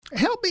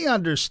Help me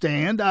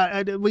understand.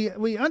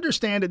 We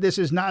understand that this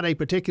is not a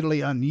particularly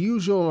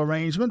unusual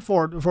arrangement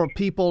for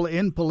people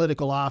in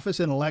political office,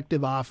 in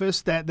elective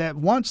office, that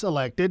once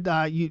elected,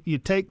 you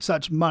take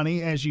such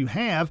money as you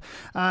have.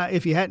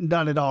 If you hadn't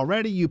done it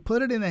already, you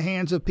put it in the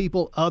hands of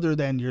people other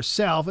than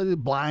yourself.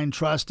 Blind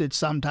trust, it's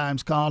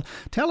sometimes called.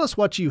 Tell us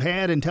what you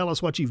had and tell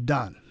us what you've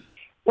done.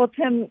 Well,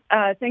 Tim,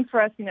 thanks for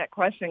asking that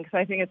question because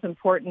I think it's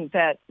important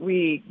that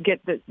we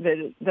get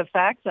the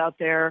facts out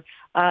there.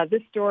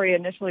 This story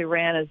initially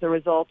ran as a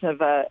result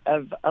of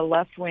a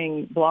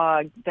left-wing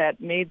blog that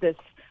made this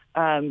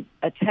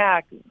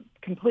attack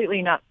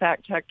completely not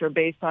fact-checked or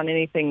based on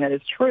anything that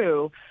is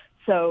true.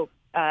 So,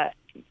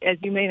 as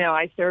you may know,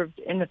 I served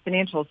in the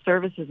financial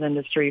services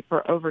industry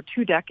for over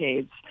 2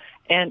 decades.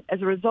 And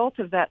as a result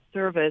of that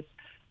service,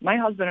 my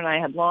husband and I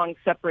had long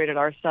separated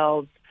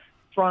ourselves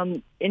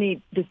from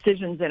any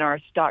decisions in our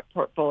stock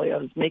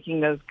portfolios, making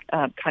those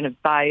kind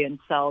of buy and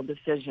sell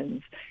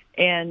decisions.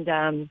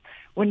 And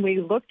when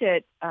we looked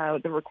at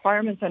the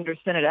requirements under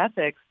Senate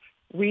ethics,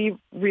 we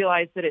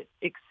realized that it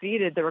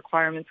exceeded the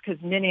requirements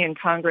because many in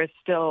Congress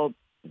still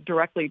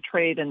directly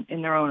trade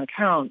in their own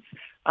accounts.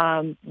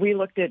 We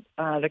looked at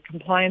the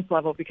compliance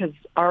level because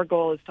our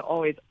goal is to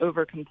always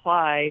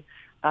over-comply.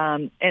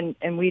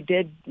 And we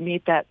did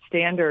meet that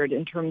standard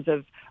in terms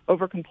of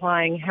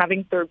over-complying,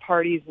 having third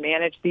parties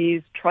manage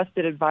these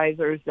trusted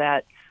advisors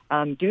that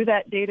do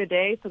that day to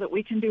day so that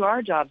we can do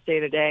our jobs day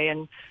to day.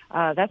 And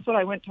that's what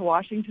I went to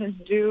Washington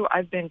to do.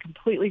 I've been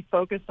completely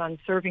focused on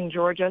serving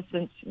Georgia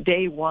since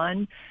day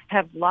one,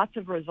 have lots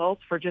of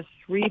results for just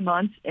 3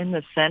 months in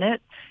the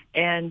Senate,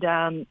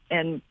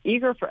 and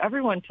eager for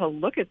everyone to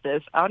look at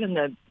this out in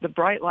the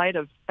bright light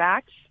of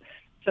facts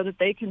so that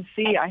they can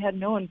see I had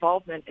no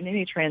involvement in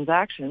any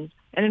transactions.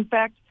 And in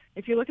fact,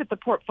 if you look at the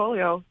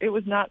portfolio, it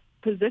was not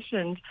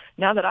positioned,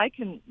 now that I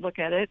can look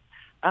at it,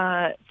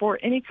 for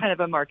any kind of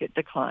a market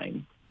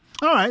decline.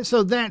 All right.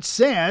 So that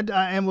said,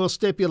 and we'll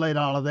stipulate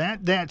all of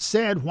that, that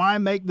said, why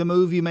make the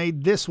move you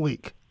made this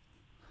week?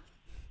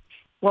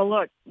 Well,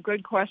 look,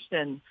 good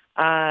question.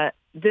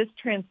 This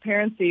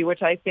transparency,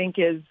 which I think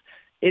is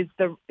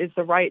the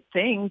right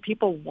thing.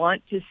 People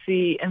want to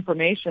see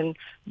information,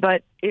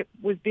 but it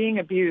was being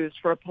abused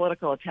for a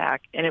political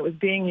attack, and it was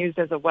being used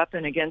as a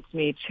weapon against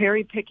me,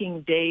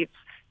 cherry-picking dates,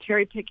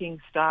 cherry-picking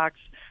stocks,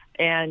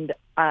 and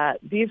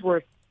these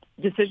were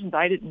decisions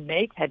I didn't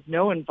make, had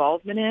no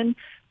involvement in,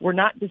 were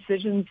not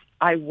decisions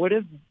I would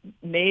have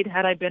made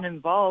had I been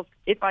involved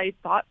if I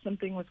thought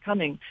something was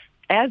coming.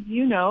 As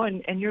you know,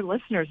 and your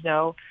listeners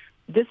know,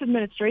 this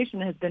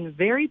administration has been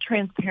very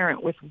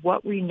transparent with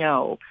what we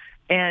know.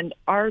 And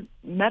our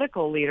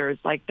medical leaders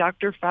like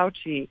Dr.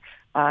 Fauci,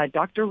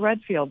 Dr.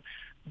 Redfield,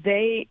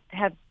 they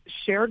have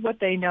shared what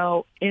they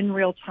know in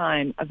real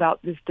time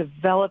about this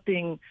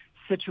developing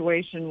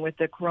situation with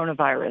the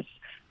coronavirus.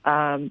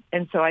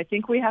 And so I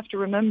think we have to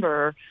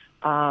remember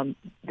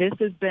this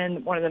has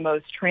been one of the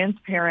most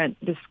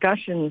transparent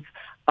discussions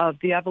of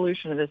the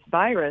evolution of this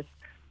virus.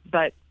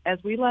 But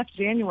as we left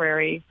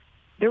January,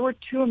 there were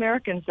 2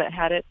 Americans that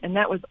had it, and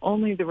that was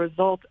only the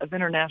result of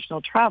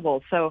international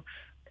travel. So,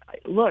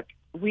 look,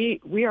 we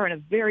are in a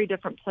very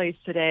different place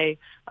today,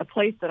 a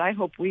place that I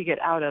hope we get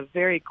out of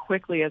very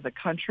quickly as a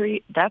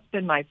country. That's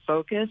been my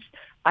focus.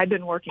 I've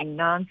been working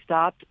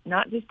nonstop,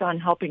 not just on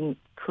helping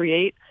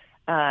create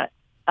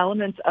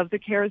elements of the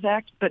CARES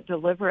Act, but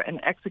deliver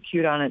and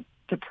execute on it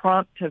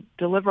to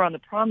deliver on the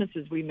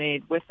promises we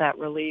made with that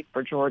relief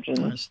for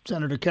Georgians.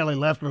 Senator Kelly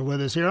Loeffler with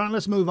us here.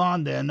 Let's move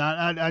on then.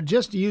 I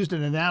just used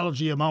an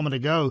analogy a moment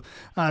ago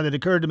that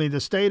occurred to me, the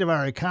state of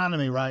our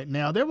economy right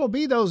now. There will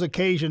be those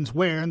occasions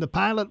where, and the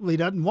pilot, he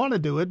doesn't want to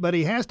do it, but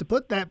he has to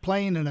put that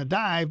plane in a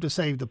dive to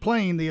save the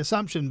plane, the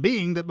assumption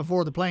being that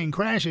before the plane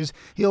crashes,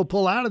 he'll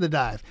pull out of the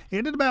dive.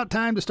 Isn't it about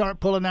time to start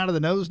pulling out of the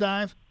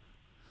nosedive?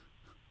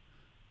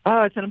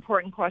 Oh, it's an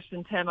important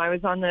question, Tim. I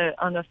was on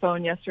the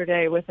phone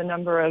yesterday with a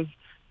number of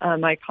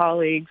my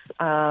colleagues,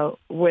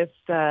 with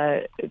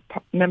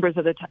members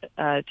of the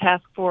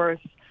task force,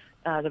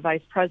 the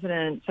vice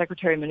president,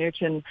 Secretary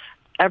Mnuchin.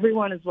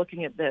 Everyone is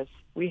looking at this.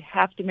 We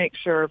have to make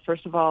sure,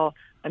 first of all,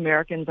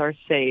 Americans are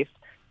safe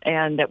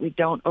and that we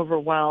don't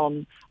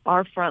overwhelm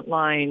our front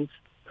lines,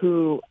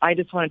 who I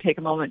just want to take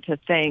a moment to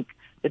thank: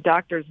 the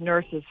doctors,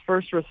 nurses,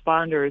 first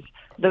responders,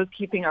 those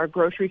keeping our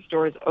grocery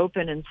stores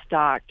open and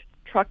stocked,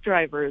 truck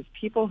drivers,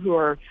 people who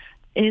are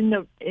in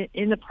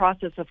the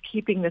process of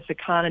keeping this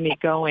economy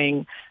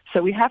going.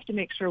 So we have to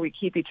make sure we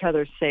keep each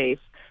other safe.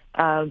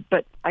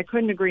 But I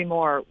couldn't agree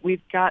more.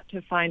 We've got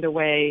to find a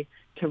way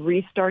to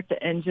restart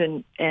the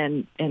engine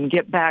and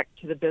get back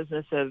to the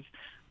business of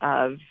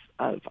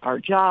our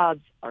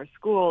jobs, our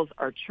schools,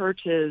 our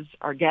churches,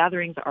 our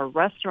gatherings, our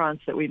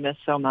restaurants that we miss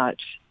so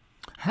much.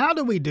 How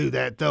do we do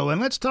that, though?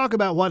 And let's talk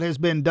about what has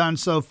been done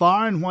so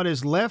far and what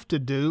is left to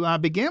do.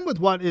 Begin with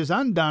what is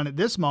undone at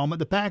this moment.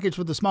 The package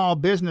for the small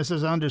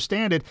businesses, I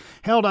understand it,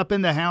 held up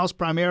in the House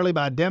primarily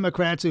by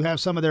Democrats who have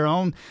some of their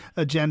own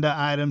agenda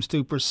items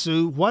to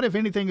pursue. What, if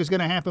anything, is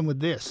going to happen with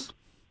this?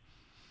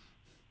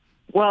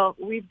 Well,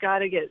 we've got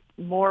to get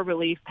more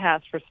relief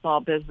passed for small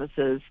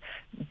businesses.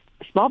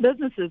 Small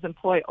businesses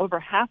employ over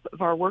half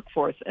of our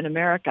workforce in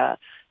America.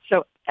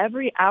 So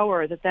every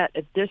hour that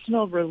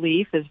additional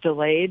relief is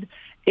delayed,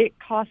 it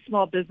costs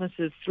small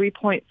businesses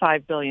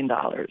 $3.5 billion.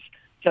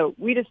 So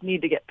we just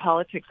need to get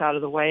politics out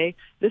of the way.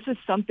 This is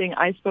something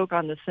I spoke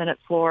on the Senate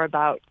floor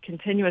about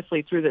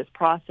continuously through this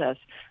process,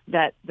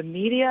 that the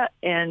media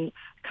and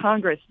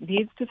Congress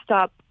needs to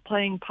stop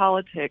playing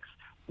politics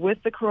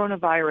with the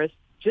coronavirus,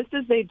 just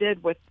as they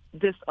did with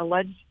this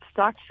alleged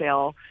stock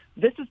sale.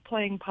 This is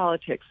playing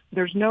politics.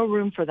 There's no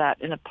room for that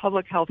in a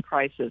public health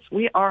crisis.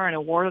 We are in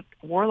a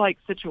warlike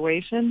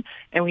situation,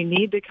 and we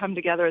need to come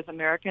together as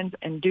Americans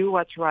and do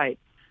what's right.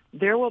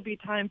 There will be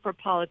time for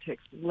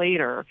politics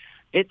later.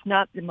 It's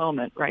not the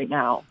moment right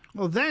now.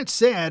 Well, that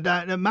said,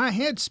 my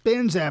head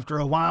spins after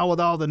a while with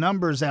all the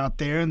numbers out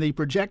there and the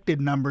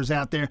projected numbers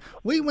out there.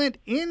 We went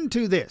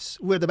into this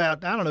with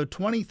about,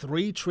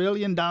 $23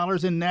 trillion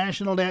in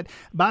national debt.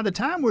 By the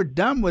time we're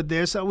done with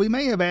this, we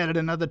may have added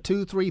another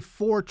 $2, $3,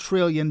 $4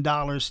 trillion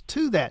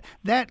to that.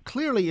 That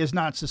clearly is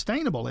not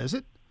sustainable, is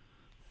it?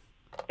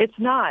 It's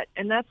not,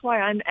 and that's why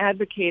I'm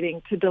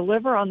advocating to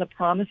deliver on the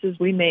promises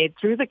we made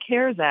through the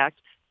CARES Act,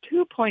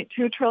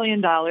 $2.2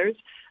 trillion,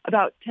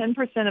 about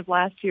 10% of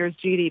last year's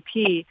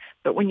GDP.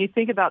 But when you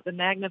think about the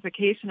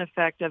magnification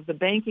effect of the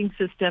banking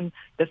system,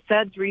 the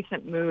Fed's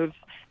recent moves,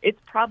 it's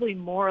probably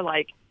more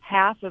like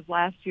half of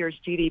last year's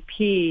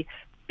GDP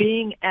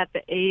being at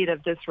the aid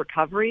of this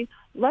recovery.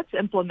 Let's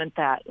implement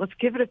that. Let's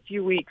give it a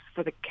few weeks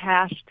for the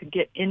cash to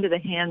get into the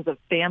hands of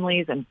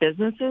families and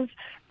businesses.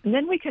 And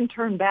then we can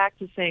turn back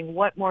to saying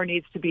what more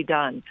needs to be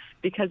done,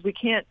 because we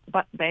can't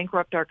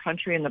bankrupt our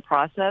country in the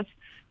process.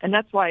 And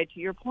that's why, to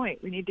your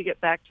point, we need to get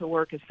back to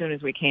work as soon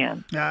as we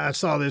can. I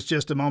saw this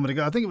just a moment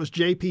ago. I think it was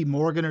J.P.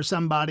 Morgan or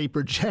somebody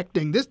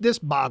projecting. This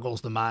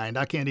boggles the mind.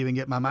 I can't even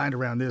get my mind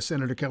around this,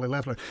 Senator Kelly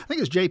Loeffler. I think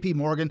it was J.P.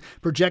 Morgan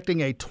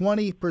projecting a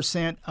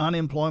 20%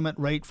 unemployment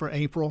rate for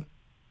April.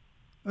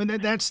 I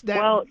mean, that's that.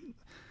 Well,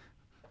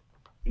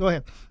 go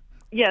ahead.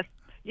 Yes,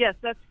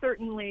 that's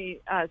certainly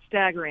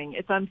staggering.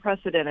 It's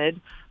unprecedented.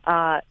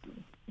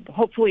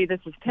 Hopefully this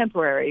is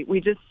temporary.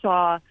 We just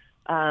saw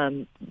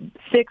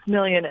 6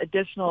 million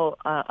additional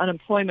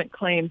unemployment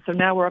claims. So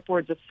now we're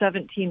upwards of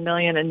 17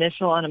 million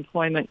initial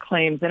unemployment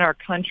claims in our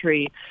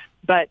country.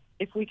 But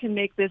if we can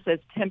make this as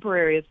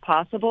temporary as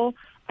possible,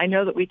 I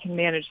know that we can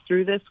manage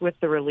through this with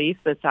the relief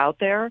that's out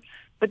there.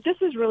 But this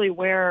is really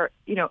where,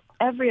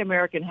 every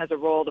American has a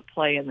role to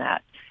play in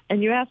that.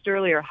 And you asked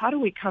earlier, how do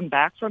we come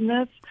back from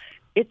this?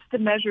 It's the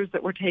measures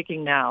that we're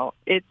taking now.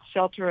 It's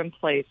shelter in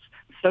place,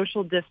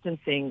 social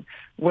distancing,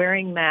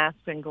 wearing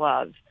masks and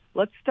gloves.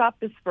 Let's stop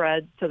the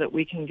spread so that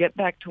we can get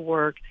back to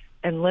work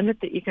and limit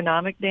the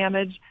economic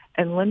damage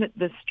and limit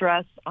the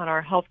stress on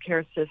our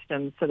healthcare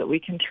system so that we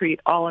can treat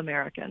all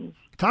Americans.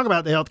 Talk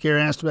about the healthcare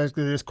aspect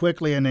of this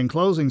quickly, and in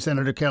closing,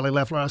 Senator Kelly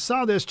Loeffler, I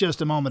saw this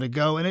just a moment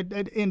ago, and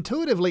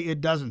intuitively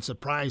it doesn't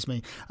surprise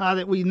me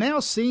that we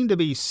now seem to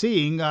be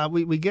seeing,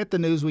 we get the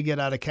news we get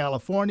out of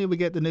California, we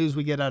get the news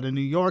we get out of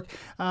New York,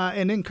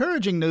 and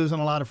encouraging news on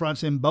a lot of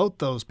fronts in both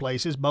those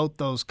places, both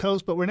those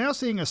coasts, but we're now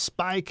seeing a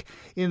spike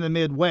in the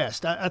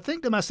Midwest. I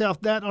think to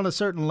myself that on a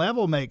certain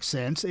level makes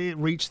sense. It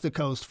reached the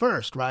coast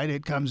first, right?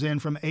 It comes in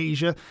from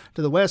Asia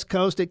to the West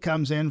Coast, it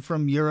comes in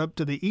from Europe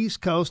to the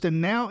East Coast,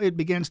 and now it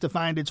begins to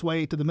find its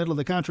way to the middle of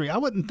the country. I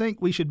wouldn't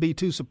think we should be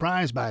too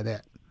surprised by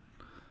that.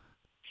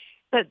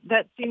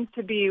 That seems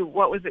to be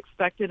what was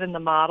expected in the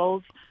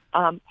models.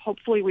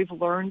 Hopefully we've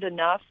learned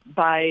enough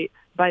by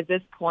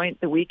this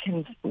point that we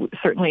can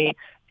certainly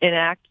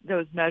enact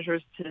those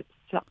measures to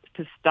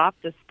stop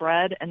the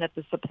spread, and that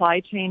the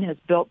supply chain has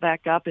built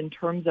back up in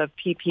terms of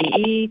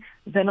PPE,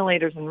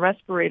 ventilators and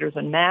respirators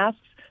and masks.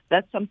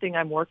 That's something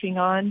I'm working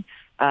on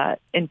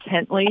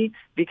intently,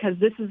 because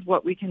this is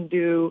what we can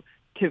do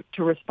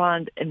to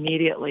respond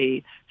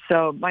immediately.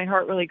 So my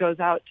heart really goes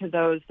out to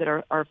those that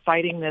are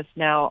fighting this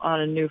now on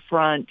a new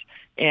front.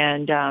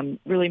 And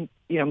really,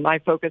 my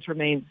focus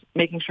remains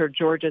making sure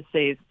Georgia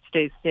stays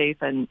safe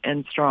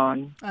and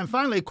strong. And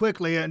finally,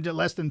 quickly, in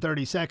less than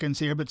 30 seconds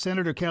here, but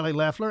Senator Kelly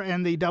Loeffler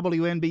and the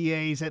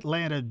WNBA's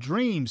Atlanta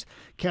Dreams,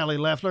 Kelly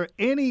Loeffler,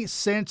 any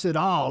sense at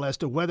all as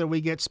to whether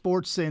we get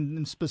sports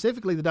and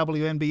specifically the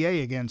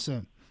WNBA again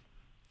soon?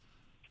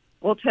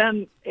 Well,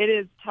 Tim, it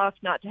is tough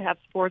not to have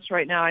sports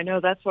right now. I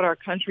know that's what our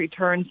country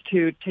turns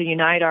to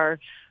unite our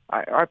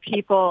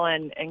people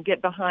and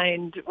get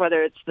behind,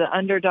 whether it's the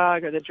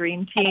underdog or the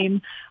dream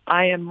team.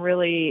 I am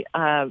really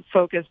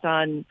focused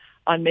on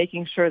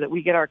making sure that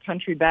we get our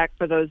country back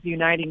for those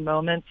uniting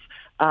moments.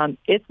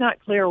 It's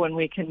not clear when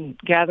we can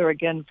gather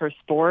again for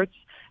sports,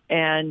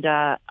 and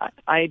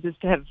I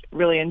just have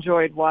really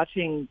enjoyed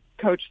watching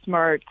Coach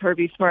Smart,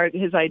 Kirby Smart,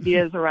 his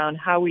ideas around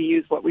how we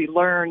use what we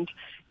learned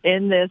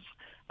in this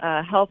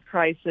health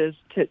crisis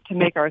to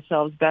make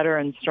ourselves better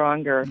and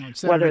stronger,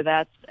 whether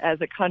that's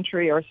as a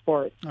country or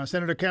sports.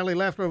 Senator Kelly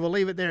Loeffler, we'll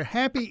leave it there.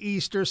 Happy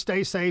Easter.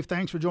 Stay safe.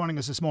 Thanks for joining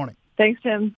us this morning. Thanks, Tim.